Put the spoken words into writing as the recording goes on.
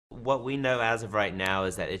what we know as of right now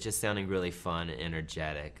is that it's just sounding really fun and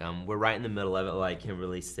energetic. We're right in the middle of it, like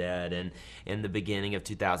Kimberly said, and in the beginning of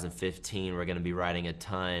 2015, we're going to be writing a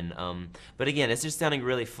ton. But again, it's just sounding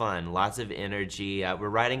really fun, lots of energy. We're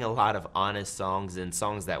writing a lot of honest songs and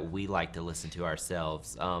songs that we like to listen to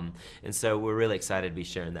ourselves. And so we're really excited to be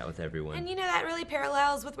sharing that with everyone. And you know, that really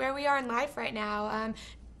parallels with where we are in life right now.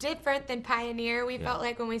 Different than Pioneer, we felt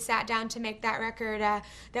like when we sat down to make that record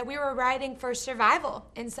that we were writing for survival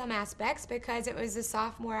in some aspects, because it was a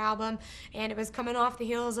sophomore album and it was coming off the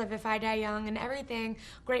heels of If I Die Young and everything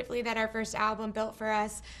gratefully that our first album built for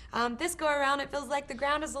us. This go around, it feels like the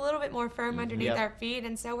ground is a little bit more firm underneath our feet,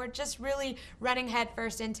 and so we're just really running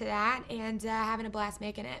headfirst into that and having a blast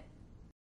making it.